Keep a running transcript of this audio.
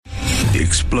The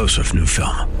explosive new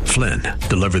film, Flynn,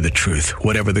 deliver the truth,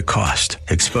 whatever the cost,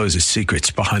 exposes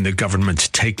secrets behind the government's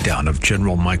takedown of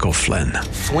General Michael Flynn.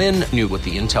 Flynn knew what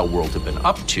the intel world had been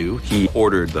up to. He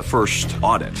ordered the first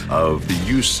audit of the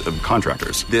use of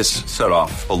contractors. This set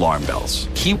off alarm bells.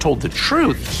 He told the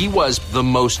truth. He was the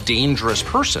most dangerous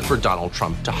person for Donald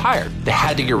Trump to hire. They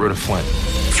had to get rid of Flynn.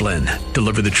 Flynn,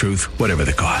 deliver the truth, whatever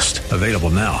the cost. Available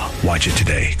now. Watch it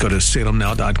today. Go to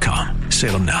salemnow.com.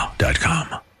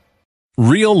 salemnow.com.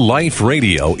 Real Life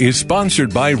Radio is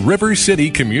sponsored by River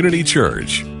City Community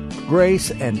Church.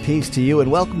 Grace and peace to you, and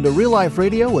welcome to Real Life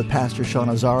Radio with Pastor Sean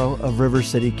Azzaro of River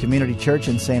City Community Church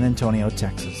in San Antonio,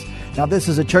 Texas. Now, this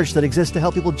is a church that exists to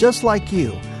help people just like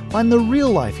you find the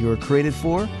real life you were created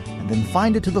for and then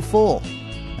find it to the full.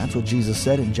 That's what Jesus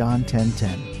said in John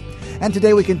 10:10. And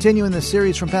today we continue in this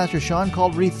series from Pastor Sean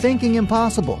called Rethinking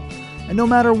Impossible. And no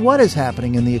matter what is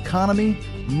happening in the economy,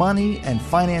 money and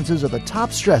finances are the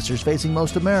top stressors facing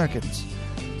most Americans.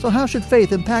 So how should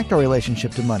faith impact our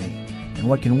relationship to money? And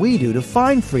what can we do to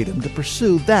find freedom to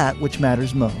pursue that which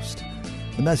matters most?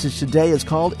 The message today is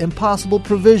called Impossible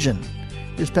Provision.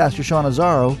 Here's Pastor Sean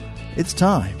Azzaro. It's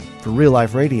time for Real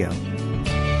Life Radio.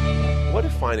 What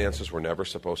if finances were never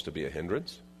supposed to be a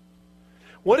hindrance?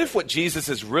 What if what Jesus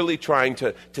is really trying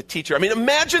to teach her? I mean,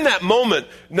 imagine that moment.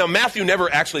 Now, Matthew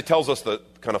never actually tells us the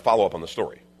kind of follow-up on the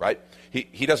story, right?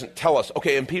 He doesn't tell us,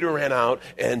 okay, and Peter ran out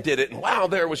and did it, and wow,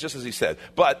 there it was just as he said.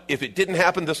 But if it didn't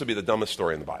happen, this would be the dumbest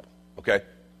story in the Bible, okay?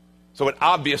 So it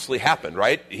obviously happened,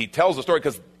 right? He tells the story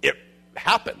because it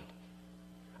happened.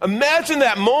 Imagine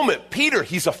that moment. Peter,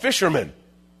 he's a fisherman.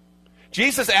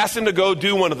 Jesus asked him to go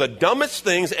do one of the dumbest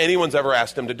things anyone's ever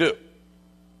asked him to do.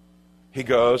 He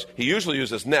goes, he usually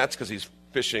uses nets because he's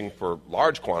fishing for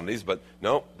large quantities, but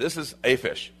no, this is a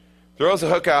fish. Throws the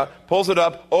hook out, pulls it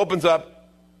up, opens up.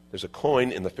 There's a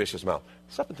coin in the fish's mouth.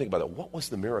 Stop and think about it. What was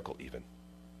the miracle even?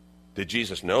 Did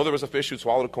Jesus know there was a fish who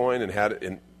swallowed a coin and had it?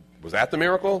 And was that the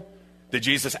miracle? Did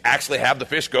Jesus actually have the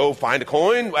fish go find a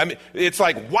coin? I mean, it's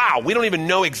like, wow, we don't even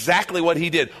know exactly what he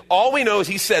did. All we know is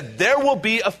he said, there will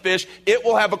be a fish, it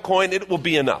will have a coin, it will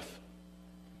be enough.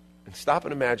 And stop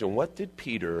and imagine, what did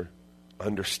Peter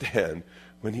understand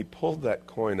when he pulled that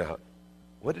coin out?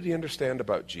 What did he understand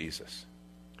about Jesus?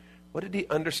 What did he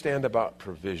understand about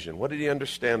provision? What did he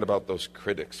understand about those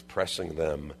critics pressing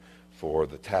them for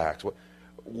the tax?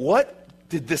 What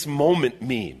did this moment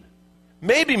mean?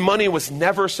 Maybe money was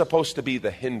never supposed to be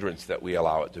the hindrance that we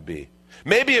allow it to be.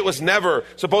 Maybe it was never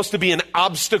supposed to be an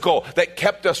obstacle that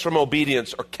kept us from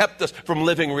obedience or kept us from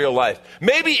living real life.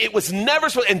 Maybe it was never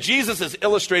supposed, and Jesus is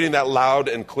illustrating that loud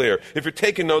and clear. If you're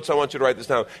taking notes, I want you to write this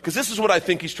down, because this is what I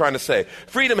think he's trying to say.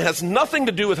 Freedom has nothing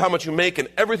to do with how much you make and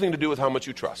everything to do with how much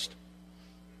you trust.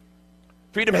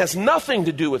 Freedom has nothing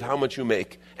to do with how much you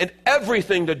make and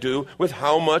everything to do with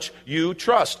how much you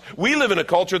trust. We live in a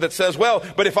culture that says, well,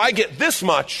 but if I get this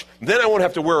much, then I won't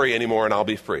have to worry anymore and I'll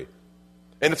be free.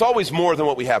 And it's always more than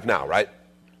what we have now, right?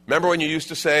 Remember when you used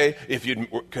to say, if you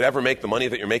could ever make the money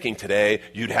that you're making today,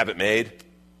 you'd have it made?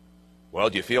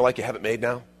 Well, do you feel like you have it made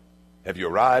now? Have you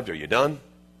arrived? Are you done?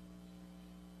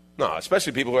 No,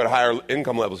 especially people who are at higher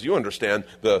income levels. You understand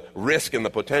the risk and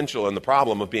the potential and the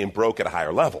problem of being broke at a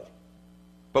higher level.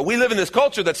 But we live in this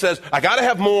culture that says, I got to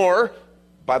have more.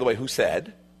 By the way, who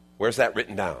said? Where's that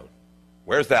written down?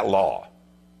 Where's that law?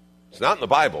 It's not in the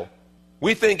Bible.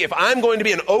 We think if I'm going to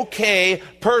be an okay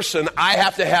person, I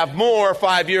have to have more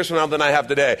 5 years from now than I have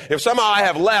today. If somehow I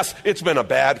have less, it's been a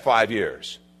bad 5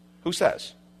 years. Who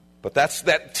says? But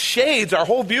that shades our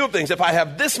whole view of things. If I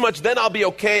have this much, then I'll be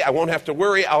okay. I won't have to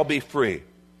worry. I'll be free.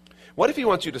 What if he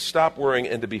wants you to stop worrying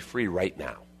and to be free right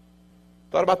now?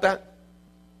 Thought about that?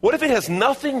 What if it has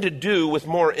nothing to do with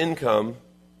more income,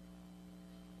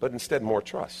 but instead more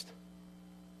trust?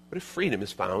 What if freedom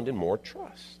is found in more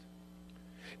trust?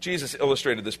 Jesus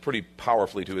illustrated this pretty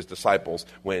powerfully to his disciples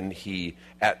when he,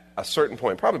 at a certain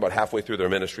point, probably about halfway through their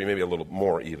ministry, maybe a little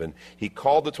more even, he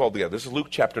called the 12 together. This is Luke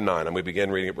chapter 9. I'm going to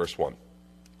begin reading at verse 1. It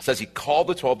says he called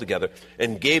the 12 together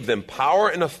and gave them power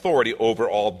and authority over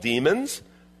all demons,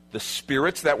 the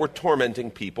spirits that were tormenting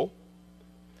people,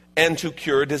 and to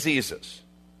cure diseases.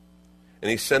 And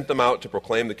he sent them out to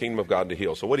proclaim the kingdom of God and to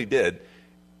heal. So what he did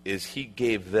is he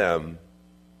gave them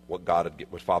what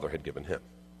Father had given him.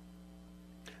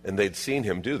 And they'd seen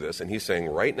him do this, and he's saying,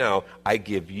 right now, I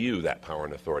give you that power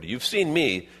and authority. You've seen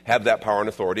me have that power and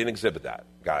authority and exhibit that,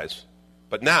 guys.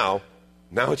 But now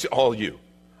it's all you.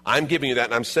 I'm giving you that,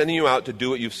 and I'm sending you out to do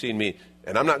what you've seen me,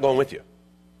 and I'm not going with you.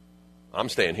 I'm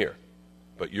staying here,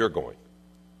 but you're going.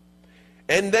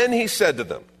 And then he said to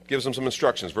them, gives them some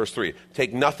instructions, verse 3,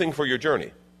 take nothing for your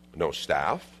journey, no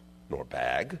staff, nor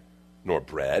bag, nor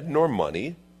bread, nor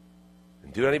money,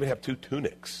 Do not even have 2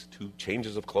 tunics, 2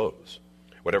 changes of clothes.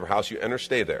 Whatever house you enter,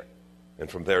 stay there, and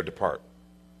from there depart.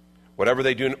 Whatever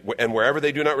they do, and wherever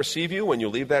they do not receive you, when you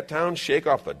leave that town, shake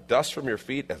off the dust from your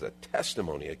feet as a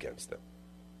testimony against them.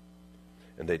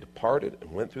 And they departed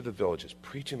and went through the villages,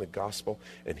 preaching the gospel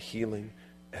and healing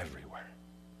everywhere.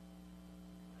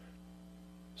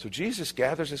 So Jesus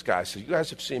gathers his guys, says, you guys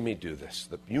have seen me do this.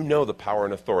 You know the power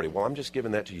and authority. Well, I'm just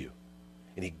giving that to you.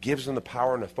 And he gives them the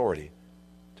power and authority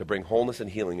to bring wholeness and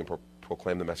healing and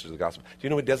proclaim the message of the gospel. Do you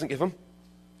know what he doesn't give them?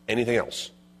 Anything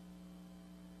else.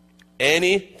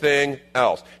 Anything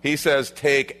else. He says,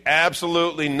 take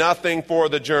absolutely nothing for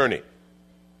the journey.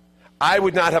 I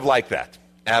would not have liked that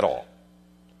at all.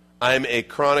 I'm a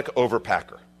chronic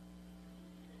overpacker.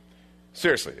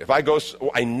 Seriously, if I go,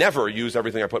 I never use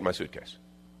everything I put in my suitcase.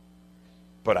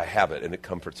 But I have it, and it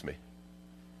comforts me.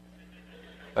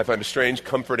 I find a strange,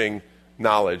 comforting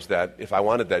knowledge that if I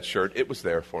wanted that shirt, it was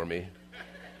there for me.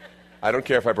 I don't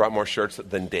care if I brought more shirts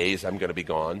than days I'm going to be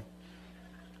gone.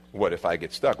 What if I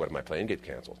get stuck? What if my plane gets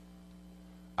canceled?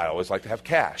 I always like to have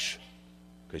cash,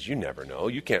 because you never know.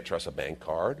 You can't trust a bank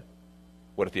card.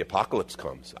 What if the apocalypse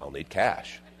comes? I'll need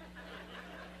cash.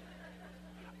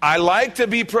 I like to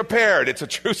be prepared. It's a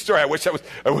true story. I wish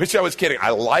I was kidding.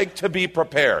 I like to be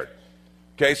prepared.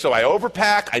 Okay, so I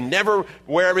overpack. I never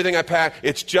wear everything I pack.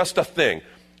 It's just a thing.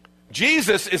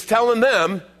 Jesus is telling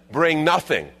them, bring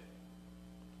nothing.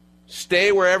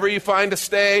 Stay wherever you find to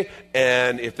stay,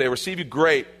 and if they receive you,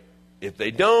 great. If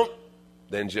they don't,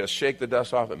 then just shake the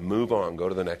dust off and move on. Go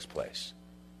to the next place.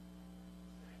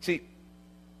 See,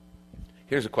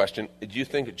 here's a question. Do you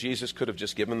think that Jesus could have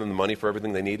just given them the money for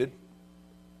everything they needed?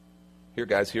 Here,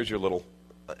 guys, here's your little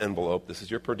envelope. This is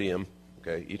your per diem.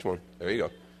 Okay, each one. There you go.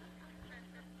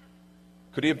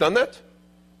 Could he have done that?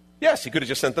 Yes, he could have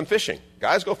just sent them fishing.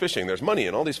 Guys, go fishing. There's money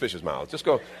in all these fish's mouths. Just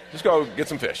go get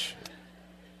some fish.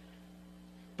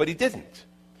 But he didn't,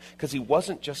 because he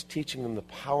wasn't just teaching them the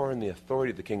power and the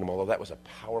authority of the kingdom, although that was a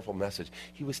powerful message.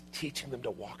 He was teaching them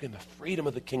to walk in the freedom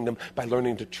of the kingdom by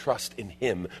learning to trust in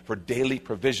him for daily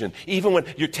provision. Even when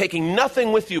you're taking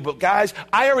nothing with you, but guys,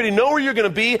 I already know where you're going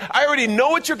to be. I already know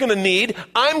what you're going to need.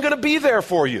 I'm going to be there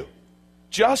for you.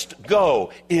 Just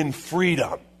go in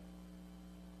freedom.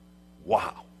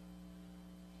 Wow.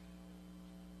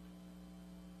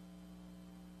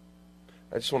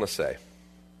 I just want to say,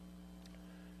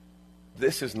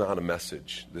 this is not a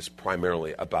message that's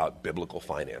primarily about biblical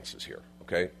finances here,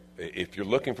 okay? If you're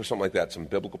looking for something like that, some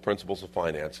biblical principles of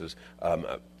finances,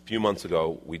 a few months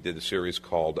ago we did a series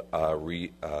called, what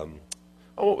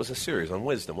was the series? On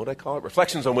wisdom. What did I call it?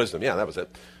 Reflections on Wisdom. Yeah, that was it.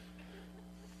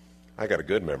 I got a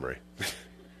good memory.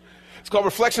 It's called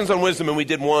Reflections on Wisdom, and we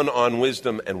did one on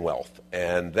wisdom and wealth.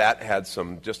 And that had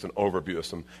just an overview of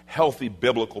some healthy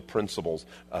biblical principles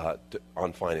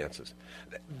on finances.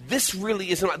 This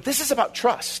really isn't, this is about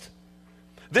trust.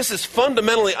 This is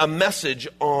fundamentally a message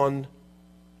on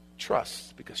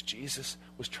trust, because Jesus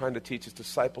was trying to teach his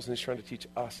disciples, and he's trying to teach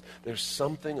us. There's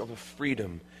something of a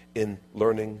freedom in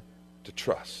learning to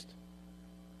trust.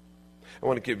 I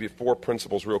want to give you 4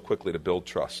 principles real quickly to build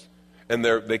trust. And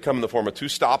they come in the form of 2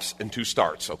 stops and 2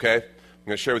 starts, okay? I'm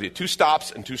going to share with you 2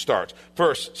 stops and 2 starts.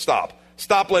 First, stop.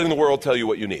 Stop letting the world tell you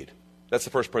what you need. That's the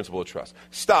first principle of trust.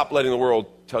 Stop letting the world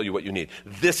tell you what you need.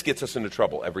 This gets us into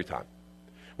trouble every time.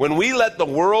 When we let the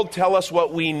world tell us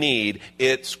what we need,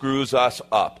 it screws us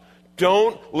up.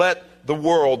 Don't let the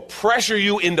world pressure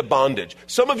you into bondage.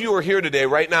 Some of you are here today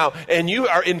right now, and you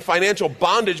are in financial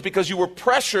bondage because you were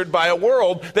pressured by a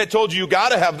world that told you got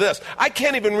to have this. I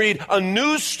can't even read a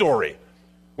news story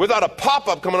without a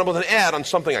pop-up coming up with an ad on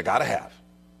something I got to have.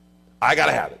 I got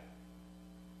to have it.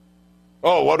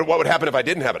 Oh, what would happen if I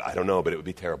didn't have it? I don't know, but it would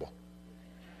be terrible.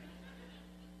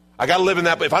 I got to live in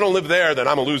that, but if I don't live there, then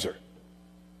I'm a loser.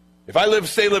 If I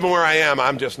stay living where I am,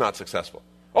 I'm just not successful.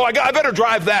 Oh, I better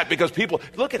drive that because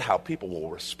look at how people will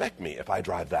respect me if I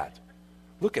drive that.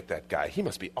 Look at that guy. He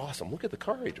must be awesome. Look at the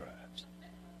car he drives.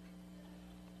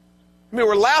 I mean,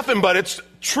 we're laughing, but it's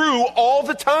true all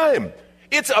the time.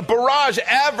 It's a barrage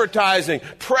advertising,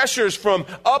 pressures from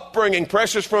upbringing,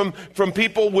 pressures from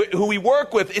people who we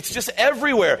work with. It's just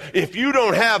everywhere. If you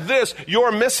don't have this,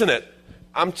 you're missing it.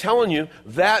 I'm telling you,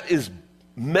 that is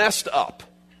messed up,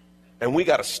 and we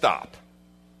got to stop.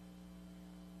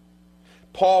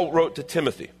 Paul wrote to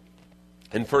Timothy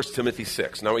in 1 Timothy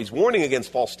 6. Now, he's warning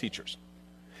against false teachers.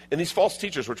 And these false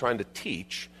teachers were trying to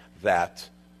teach that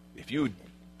if you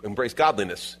embrace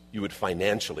godliness, you would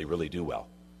financially really do well.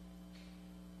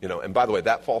 You know, and by the way,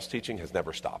 that false teaching has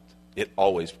never stopped. It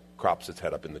always crops its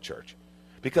head up in the church.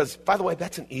 Because, by the way,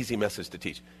 that's an easy message to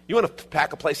teach. You want to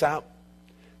pack a place out?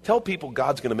 Tell people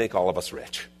God's going to make all of us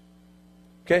rich.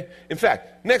 Okay? In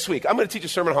fact, next week, I'm going to teach a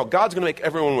sermon on how God's going to make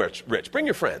everyone rich. Bring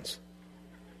your friends.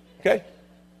 Okay?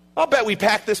 I'll bet we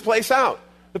pack this place out.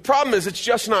 The problem is it's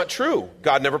just not true.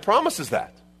 God never promises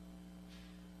that.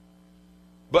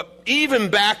 But even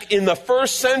back in the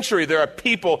first century, there are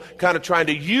people kind of trying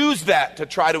to use that to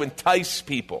try to entice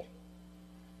people.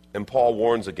 And Paul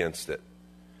warns against it.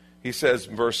 He says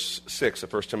in verse 6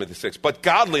 of 1 Timothy 6, "But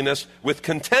godliness with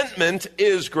contentment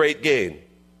is great gain.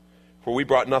 For we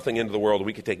brought nothing into the world,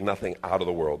 we could take nothing out of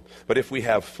the world. But if we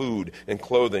have food and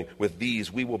clothing, with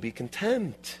these we will be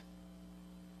content.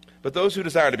 But those who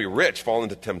desire to be rich fall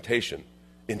into temptation,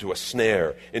 into a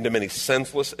snare, into many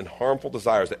senseless and harmful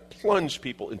desires that plunge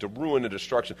people into ruin and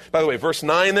destruction." By the way, verse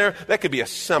 9 there, that could be a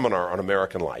seminar on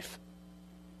American life.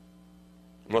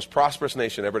 The most prosperous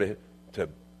nation ever to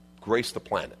grace the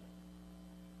planet.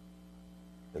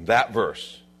 In that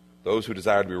verse, those who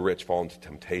desire to be rich fall into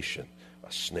temptation,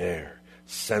 a snare,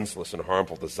 senseless and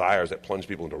harmful desires that plunge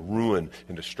people into ruin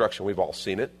and destruction. We've all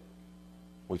seen it.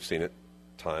 We've seen it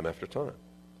time after time.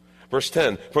 Verse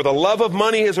 10, "For the love of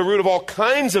money is a root of all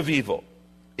kinds of evil.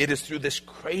 It is through this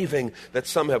craving that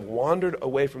some have wandered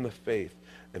away from the faith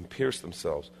and pierced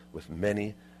themselves with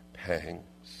many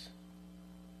pangs."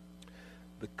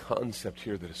 The concept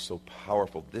here that is so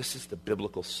powerful, this is the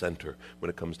biblical center when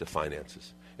it comes to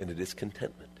finances, and it is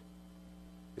contentment.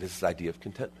 It is this idea of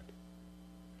contentment.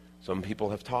 Some people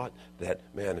have taught that,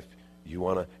 man, if you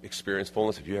want to experience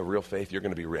fullness, if you have real faith, you're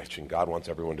going to be rich, and God wants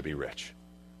everyone to be rich.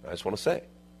 I just want to say,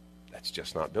 that's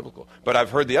just not biblical. But I've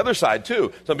heard the other side,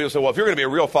 too. Some people say, well, if you're going to be a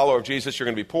real follower of Jesus, you're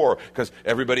going to be poor, because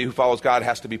everybody who follows God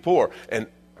has to be poor. And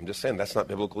I'm just saying that's not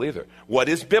biblical either. What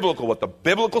is biblical, what the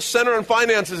biblical center in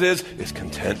finances is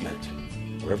contentment.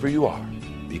 Wherever you are,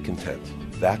 be content.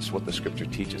 That's what the Scripture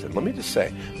teaches. And let me just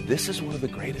say, this is one of the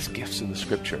greatest gifts in the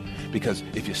Scripture. Because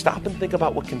if you stop and think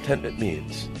about what contentment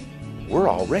means, we're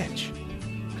all rich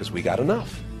because we got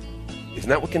enough. Isn't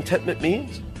that what contentment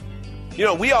means? You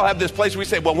know, we all have this place where we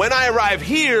say, well, when I arrive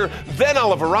here, then I'll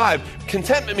have arrived.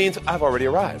 Contentment means I've already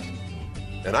arrived.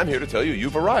 And I'm here to tell you,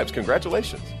 you've arrived.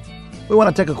 Congratulations. We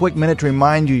want to take a quick minute to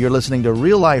remind you you're listening to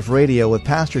Real Life Radio with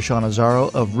Pastor Sean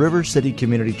Azzaro of River City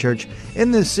Community Church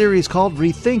in this series called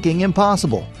Rethinking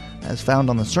Impossible, as found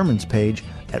on the sermons page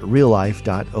at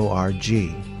reallife.org.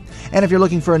 And if you're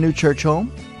looking for a new church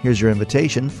home, here's your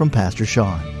invitation from Pastor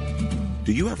Sean.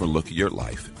 Do you ever look at your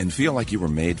life and feel like you were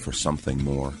made for something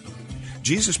more?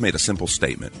 Jesus made a simple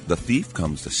statement: the thief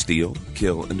comes to steal,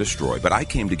 kill, and destroy, but I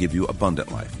came to give you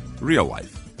abundant life, real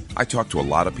life. I talk to a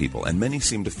lot of people, and many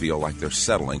seem to feel like they're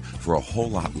settling for a whole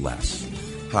lot less.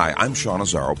 Hi, I'm Sean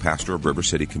Azzaro, pastor of River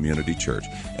City Community Church,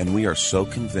 and we are so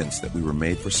convinced that we were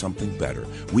made for something better.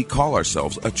 We call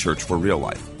ourselves a church for real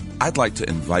life. I'd like to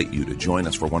invite you to join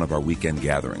us for one of our weekend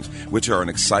gatherings, which are an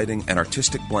exciting and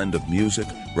artistic blend of music,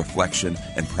 reflection,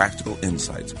 and practical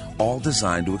insights, all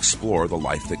designed to explore the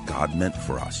life that God meant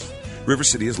for us. River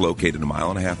City is located 1.5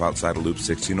 miles outside of Loop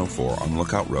 1604 on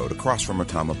Lookout Road across from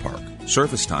Retama Park.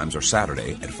 Service times are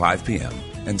Saturday at 5 p.m.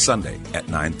 and Sunday at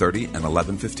 9:30 and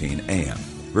 11:15 a.m.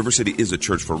 River City is a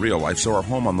church for real life, so our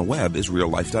home on the web is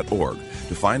reallife.org.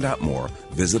 To find out more,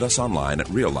 visit us online at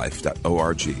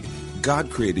reallife.org.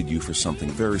 God created you for something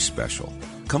very special.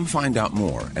 Come find out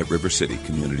more at River City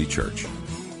Community Church.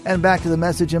 And back to the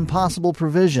message, Impossible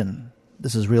Provision.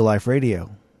 This is Real Life Radio.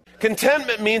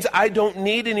 Contentment means I don't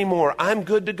need any more. I'm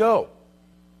good to go.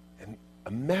 And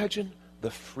imagine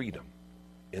the freedom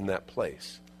in that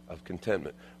place of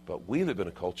contentment. But we live in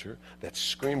a culture that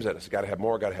screams at us, got to have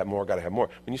more, got to have more, got to have more.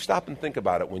 When you stop and think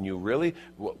about it, when you really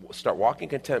start walking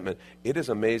contentment, it is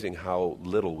amazing how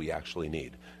little we actually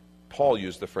need. Paul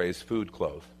used the phrase food,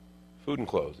 clothes. Food and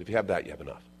clothes. If you have that, you have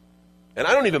enough. And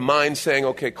I don't even mind saying,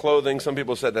 okay, clothing. Some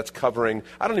people said that's covering.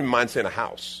 I don't even mind saying a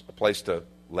house, a place to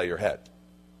lay your head.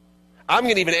 I'm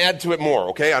going to even add to it more,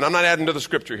 okay? And I'm not adding to the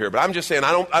Scripture here, but I'm just saying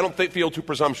I don't feel too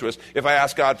presumptuous if I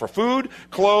ask God for food,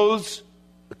 clothes,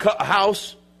 a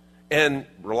house, and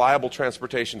reliable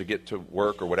transportation to get to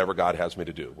work or whatever God has me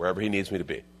to do, wherever He needs me to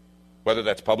be. Whether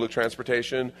that's public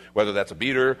transportation, whether that's a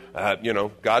beater,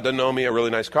 God doesn't owe me a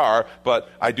really nice car, but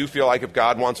I do feel like if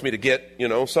God wants me to get,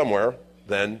 somewhere,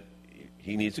 then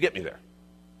He needs to get me there.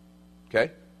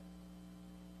 Okay?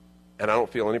 And I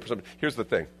don't feel any presumption. Here's the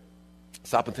thing.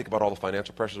 Stop and think about all the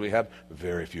financial pressures we have.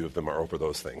 Very few of them are over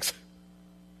those things.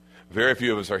 Very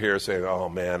few of us are here saying, oh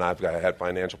man, I've had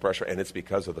financial pressure, and it's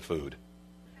because of the food.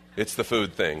 It's the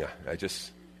food thing. I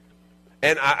just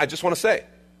want to say,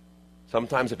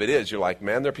 sometimes if it is, you're like,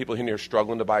 man, there are people in here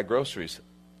struggling to buy groceries.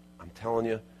 I'm telling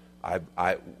you,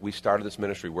 we started this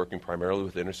ministry working primarily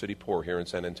with inner city poor here in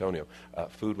San Antonio.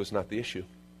 Food was not the issue.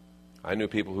 I knew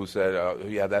people who said,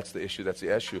 yeah, that's the issue, that's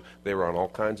the issue. They were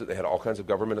on they had all kinds of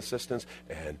government assistance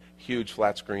and huge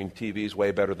flat screen TVs,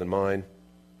 way better than mine.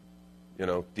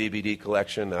 DVD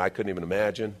collection that I couldn't even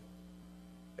imagine.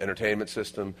 Entertainment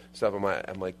system, stuff.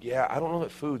 I'm like, yeah, I don't know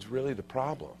that food's really the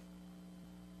problem.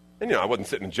 And, I wasn't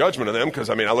sitting in judgment of them because,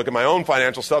 I look at my own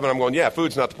financial stuff and I'm going, yeah,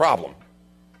 food's not the problem.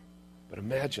 But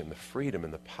imagine the freedom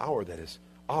and the power that is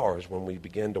ours when we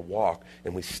begin to walk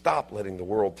and we stop letting the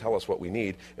world tell us what we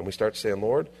need and we start saying,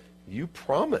 Lord, you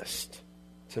promised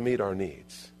to meet our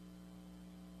needs.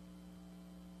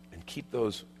 And keep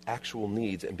those actual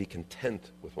needs and be content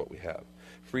with what we have.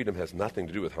 Freedom has nothing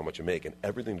to do with how much you make and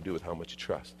everything to do with how much you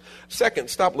trust. Second,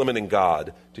 stop limiting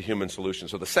God to human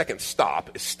solutions. So the second stop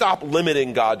is stop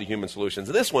limiting God to human solutions.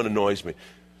 And this one annoys me.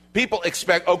 People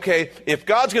expect, okay, if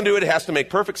God's going to do it, it has to make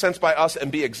perfect sense by us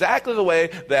and be exactly the way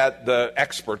that the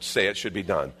experts say it should be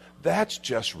done. That's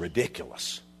just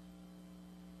ridiculous.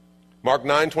 Mark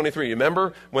 9:23, you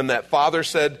remember when that father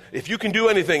said, if you can do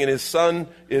anything, and his son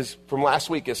is, from last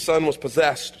week, his son was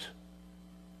possessed.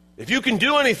 If you can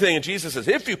do anything, and Jesus says,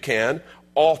 if you can,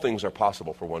 all things are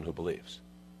possible for one who believes.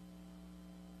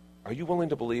 Are you willing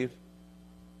to believe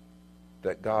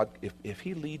that God, if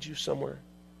he leads you somewhere,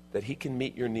 that he can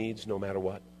meet your needs no matter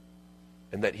what,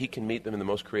 and that he can meet them in the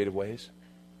most creative ways?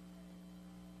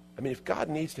 If God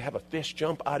needs to have a fish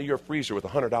jump out of your freezer with a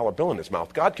 $100 bill in his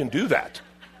mouth, God can do that.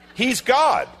 He's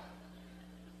God.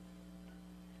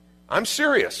 I'm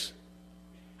serious.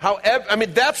 However,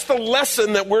 that's the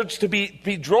lesson that we're to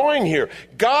be drawing here.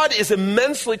 God is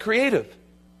immensely creative.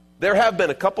 There have been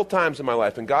a couple times in my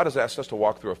life, and God has asked us to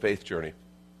walk through a faith journey,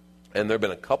 and there have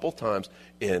been a couple times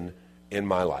in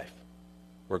my life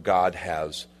where God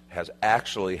has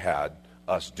actually had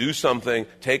us do something,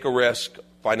 take a risk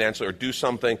financially, or do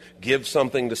something, give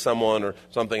something to someone or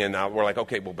something, and now we're like,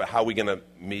 okay, well, but how are we going to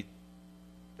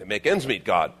make ends meet,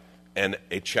 God? And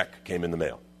a check came in the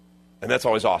mail. And that's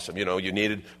always awesome. You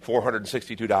needed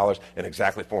 $462, and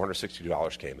exactly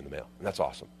 $462 came in the mail. And that's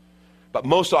awesome. But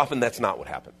most often, that's not what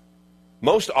happened.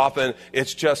 Most often,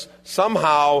 it's just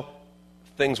somehow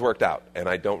things worked out, and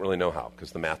I don't really know how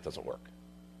because the math doesn't work.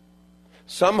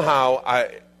 Somehow,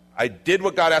 I did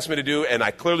what God asked me to do, and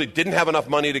I clearly didn't have enough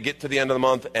money to get to the end of the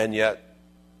month, and yet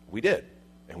we did,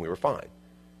 and we were fine.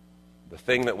 The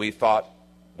thing that we thought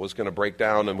was going to break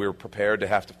down and we were prepared to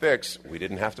have to fix, we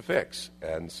didn't have to fix.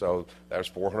 And so there's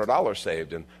 $400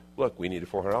 saved, and look, we needed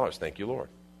 $400. Thank you, Lord.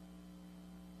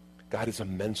 God is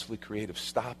immensely creative.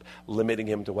 Stop limiting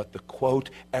him to what the, quote,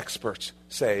 experts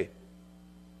say.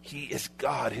 He is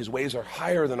God. His ways are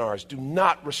higher than ours. Do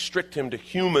not restrict him to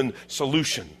human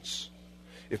solutions.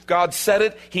 If God said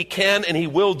it, he can and he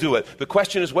will do it. The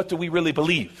question is, what do we really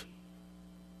believe?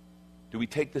 Do we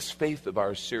take this faith of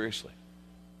ours seriously?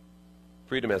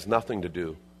 Freedom has nothing to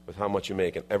do with how much you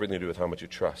make and everything to do with how much you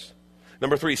trust.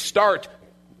 Number 3, start.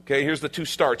 Okay, here's the 2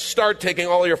 starts. Start taking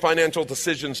all your financial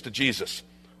decisions to Jesus.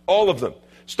 All of them.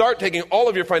 Start taking all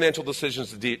of your financial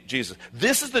decisions to Jesus.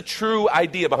 This is the true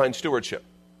idea behind stewardship.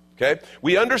 Okay?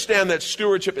 We understand that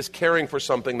stewardship is caring for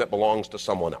something that belongs to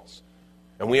someone else.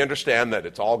 And we understand that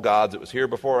it's all God's. It was here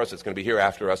before us. It's going to be here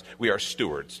after us. We are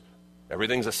stewards.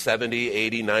 Everything's a 70,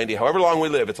 80, 90, however long we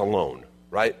live, it's a loan.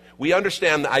 Right? We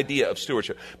understand the idea of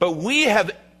stewardship. But we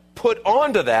have put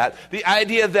onto that the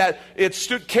idea that it's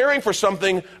caring for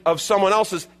something of someone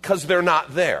else's because they're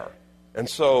not there. And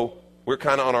so we're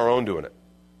kind of on our own doing it.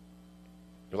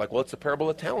 You're like, well, it's the parable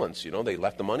of talents. They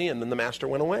left the money and then the master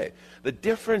went away. The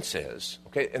difference is,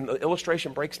 okay, and the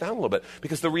illustration breaks down a little bit,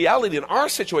 because the reality in our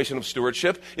situation of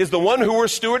stewardship is the one who we're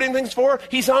stewarding things for,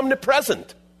 he's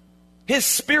omnipresent. His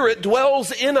spirit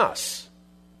dwells in us.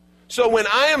 So when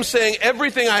I am saying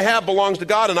everything I have belongs to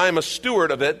God and I am a steward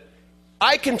of it,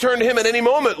 I can turn to him at any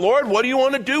moment. Lord, what do you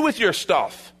want to do with your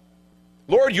stuff?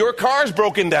 Lord, your car's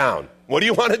broken down. What do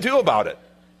you want to do about it?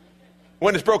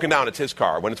 When it's broken down, it's his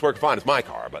car. When it's working fine, it's my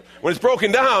car. But when it's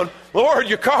broken down, Lord,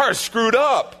 your car is screwed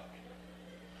up.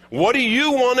 What do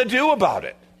you want to do about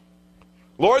it?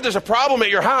 Lord, there's a problem at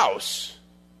your house.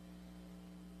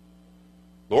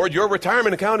 Lord, your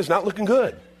retirement account is not looking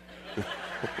good.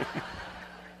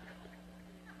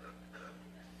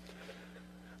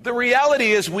 The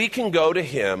reality is we can go to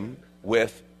him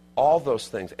with all those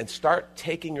things and start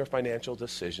taking your financial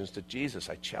decisions to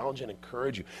Jesus. I challenge and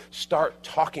encourage you. Start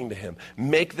talking to him.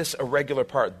 Make this a regular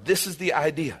part. This is the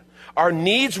idea. Our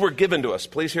needs were given to us.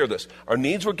 Please hear this. Our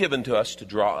needs were given to us to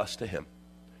draw us to him.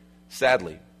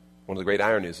 Sadly, one of the great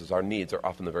ironies is our needs are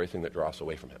often the very thing that draw us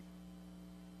away from him.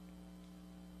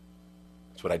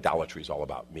 That's what idolatry is all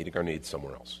about, meeting our needs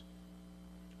somewhere else.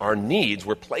 Our needs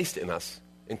were placed in us,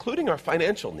 including our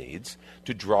financial needs,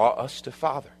 to draw us to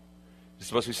Father. It's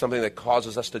supposed to be something that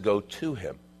causes us to go to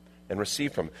him and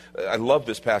receive from him. I love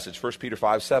this passage, 1 Peter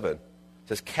 5:7. It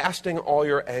says, casting all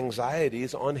your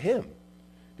anxieties on him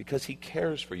because he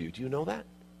cares for you. Do you know that?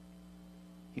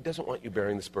 He doesn't want you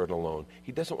bearing this burden alone.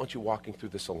 He doesn't want you walking through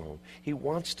this alone. He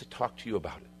wants to talk to you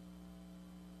about it.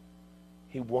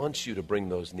 He wants you to bring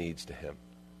those needs to him.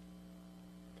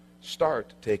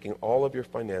 Start taking all of your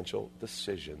financial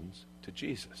decisions to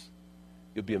Jesus.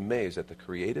 You'll be amazed at the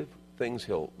creative things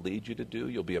he'll lead you to do.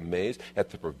 You'll be amazed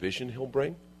at the provision he'll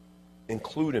bring.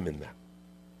 Include him in that.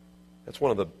 That's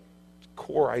one of the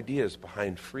core ideas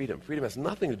behind freedom. Freedom has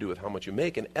nothing to do with how much you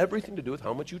make and everything to do with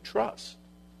how much you trust.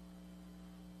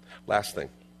 Last thing,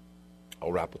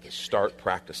 I'll wrap with this. Start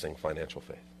practicing financial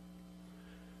faith.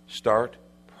 Start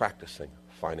practicing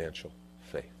financial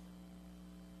faith.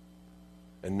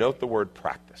 And note the word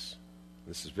practice.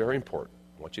 This is very important.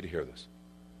 I want you to hear this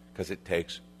because it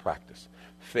takes practice.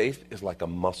 Faith is like a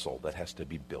muscle that has to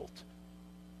be built.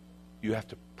 You have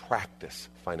to practice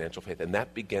financial faith, and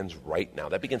that begins right now.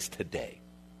 That begins today.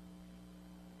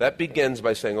 That begins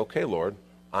by saying, okay, Lord,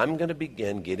 I'm going to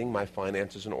begin getting my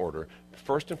finances in order,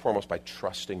 first and foremost by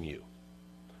trusting you.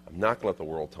 I'm not going to let the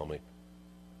world tell me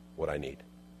what I need.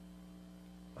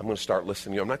 I'm going to start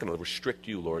listening to you. I'm not going to restrict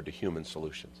you, Lord, to human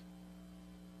solutions.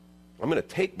 I'm going to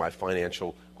take my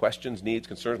financial questions, needs,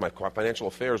 concerns, my financial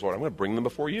affairs, Lord. I'm going to bring them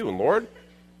before you. And Lord,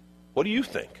 what do you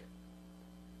think?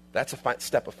 That's a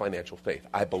step of financial faith.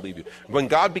 I believe you. When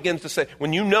God begins to say,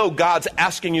 when you know God's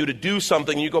asking you to do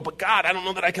something, and you go, but God, I don't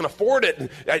know that I can afford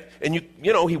it. And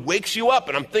you know, he wakes you up,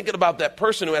 and I'm thinking about that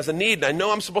person who has a need, and I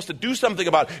know I'm supposed to do something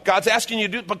about it. God's asking you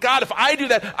to do it, but God, if I do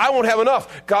that, I won't have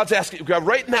enough. God's asking, God,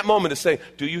 right in that moment is saying,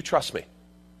 do you trust me?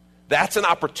 That's an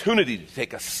opportunity to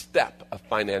take a step of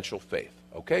financial faith.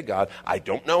 Okay, God, I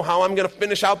don't know how I'm going to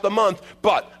finish out the month,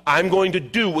 but I'm going to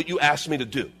do what you asked me to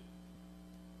do.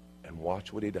 And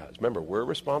watch what he does. Remember, we're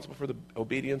responsible for the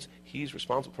obedience. He's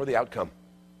responsible for the outcome.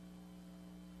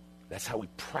 That's how we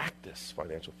practice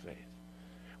financial faith.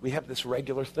 We have this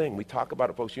regular thing. We talk about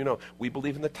it, folks. You know, we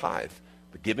believe in the tithe,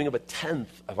 the giving of 1/10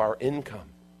 of our income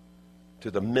to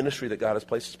the ministry that God has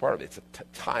placed as part of it. It's a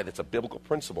tithe. It's a biblical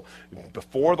principle.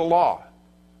 Before the law,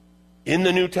 in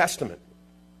the New Testament,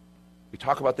 we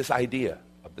talk about this idea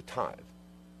of the tithe.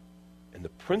 And the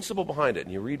principle behind it,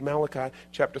 and you read Malachi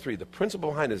chapter 3, the principle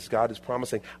behind it is God is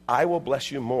promising, I will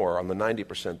bless you more on the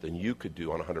 90% than you could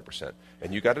do on 100%.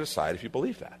 And you got to decide if you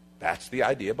believe that. That's the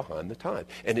idea behind the tithe.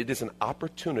 And it is an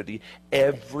opportunity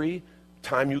every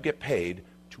time you get paid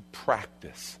to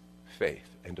practice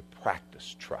faith and to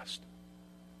practice trust.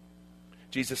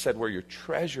 Jesus said, where your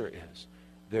treasure is,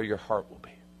 there your heart will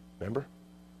be. Remember?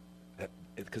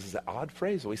 Because it's an odd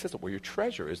phrase. Well, he says that where your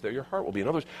treasure is, there your heart will be. In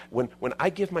other words, when I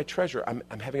give my treasure,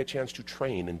 I'm having a chance to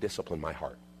train and discipline my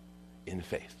heart in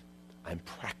faith. I'm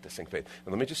practicing faith.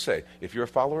 And let me just say, if you're a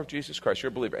follower of Jesus Christ,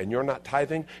 you're a believer, and you're not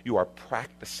tithing, you are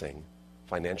practicing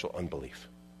financial unbelief.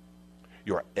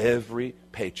 You are every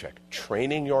paycheck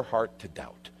training your heart to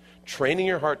doubt, training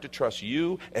your heart to trust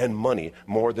you and money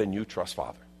more than you trust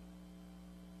Father.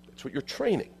 That's what you're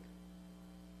training.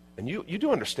 And you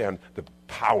do understand the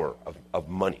power of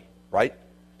money, right?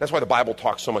 That's why the Bible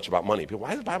talks so much about money. Why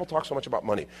does the Bible talk so much about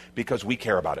money? Because we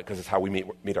care about it, because it's how we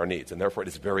meet our needs, and therefore it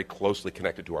is very closely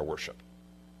connected to our worship.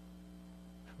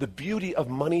 The beauty of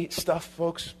money stuff,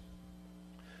 folks,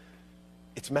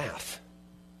 it's math.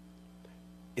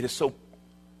 It is so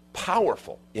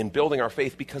powerful in building our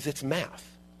faith because it's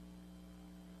math.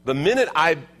 The minute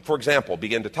I, for example,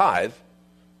 begin to tithe,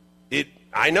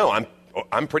 I know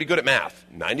I'm pretty good at math.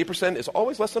 90% is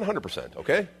always less than 100%,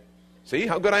 okay? See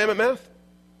how good I am at math?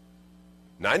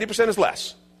 90% is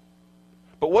less.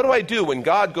 But what do I do when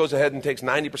God goes ahead and takes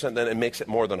 90% then and makes it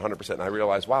more than 100%? And I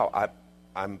realize, wow,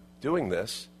 I'm doing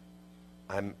this.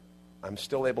 I'm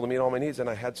still able to meet all my needs, and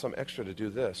I had some extra to do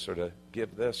this or to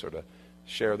give this or to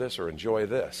share this or enjoy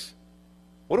this.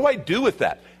 What do I do with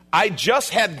that? I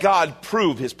just had God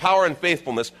prove his power and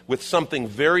faithfulness with something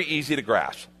very easy to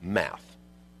grasp, math.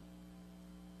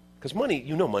 Because money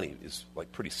is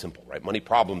like pretty simple, right? Money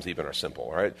problems even are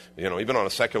simple, right? You know, even on a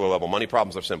secular level, money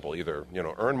problems are simple. Either,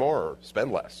 earn more or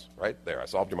spend less, right? There, I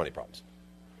solved your money problems.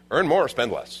 Earn more or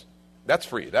spend less. That's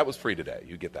free. That was free today.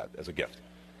 You get that as a gift.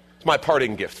 It's my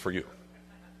parting gift for you.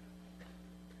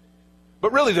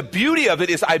 But really, the beauty of it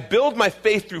is I build my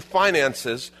faith through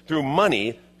finances, through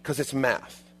money, because it's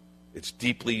math. It's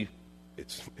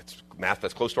math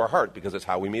that's close to our heart because it's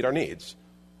how we meet our needs.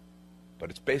 But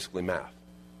it's basically math.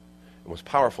 And what's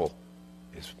powerful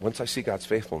is once I see God's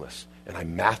faithfulness and I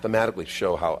mathematically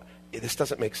show how this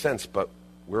doesn't make sense, but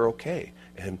we're okay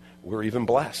and we're even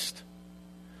blessed,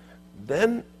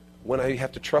 then when I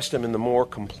have to trust him in the more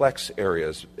complex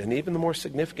areas and even the more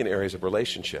significant areas of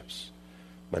relationships,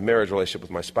 my marriage relationship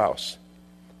with my spouse.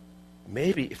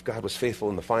 Maybe if God was faithful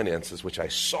in the finances, which I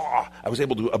was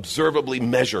able to observably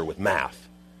measure with math,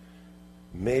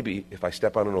 maybe if I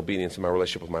step out in obedience in my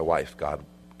relationship with my wife, God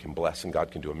can bless and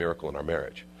God can do a miracle in our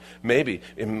marriage. Maybe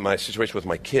in my situation with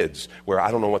my kids, where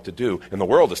I don't know what to do, and the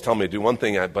world is telling me to do one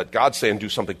thing, but God's saying do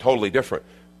something totally different.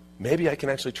 Maybe I can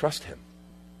actually trust him.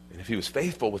 And if he was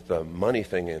faithful with the money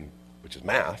thing, which is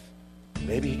math,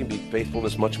 maybe he can be faithful in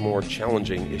this much more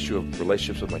challenging issue of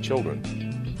relationships with my children,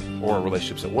 or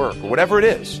relationships at work, or whatever it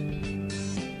is.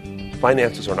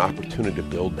 Finances are an opportunity to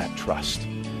build that trust.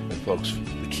 And folks,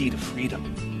 the key to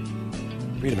freedom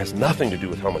has nothing to do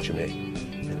with how much you make,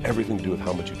 and everything to do with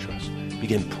how much you trust.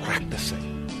 Begin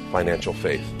practicing financial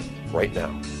faith right now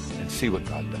and see what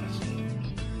God does.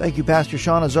 Thank you, Pastor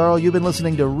Sean Azzaro. You've been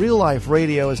listening to Real Life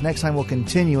Radio, as next time we'll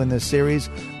continue in this series,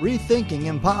 Rethinking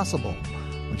Impossible,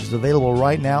 which is available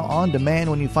right now on demand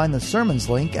when you find the sermons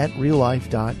link at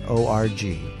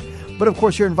reallife.org. But of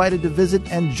course, you're invited to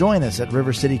visit and join us at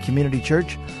River City Community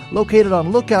Church, located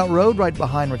on Lookout Road right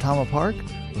behind Retama Park,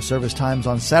 with service times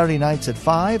on Saturday nights at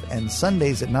 5 and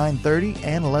Sundays at 9:30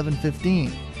 and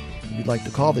 11:15. If you'd like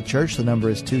to call the church, the number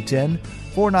is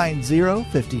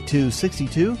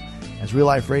 210-490-5262. As Real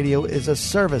Life Radio is a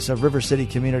service of River City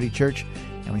Community Church,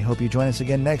 and we hope you join us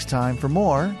again next time for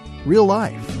more Real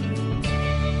Life.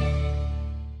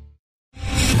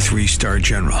 3-star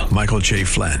General Michael J.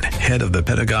 Flynn, head of the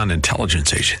Pentagon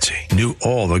Intelligence Agency, knew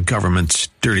all the government's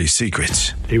dirty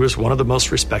secrets. He was one of the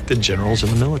most respected generals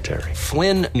in the military.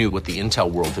 Flynn knew what the intel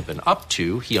world had been up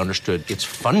to. He understood its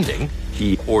funding.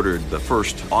 He ordered the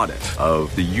first audit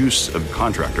of the use of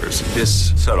contractors.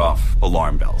 This set off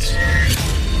alarm bells.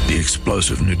 The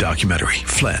explosive new documentary,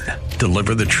 Flynn,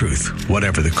 Deliver the Truth,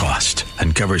 Whatever the Cost,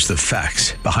 uncovers the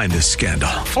facts behind this scandal.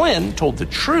 Flynn told the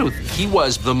truth. He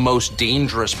was the most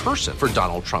dangerous person for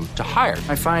Donald Trump to hire.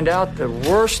 I find out the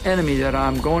worst enemy that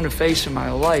I'm going to face in my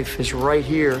life is right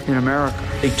here in America.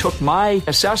 They took my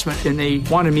assessment and they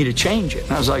wanted me to change it.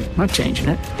 And I was like, I'm not changing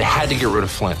it. They had to get rid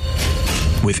of Flynn.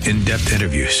 With in-depth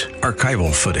interviews,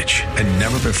 archival footage, and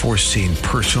never-before-seen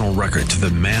personal records of the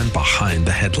man behind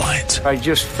the headlines. I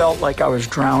just felt like I was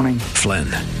drowning. Flynn,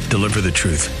 Deliver the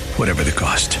Truth, Whatever the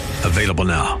Cost. Available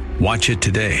now. Watch it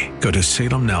today. Go to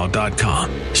salemnow.com.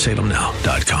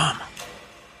 salemnow.com.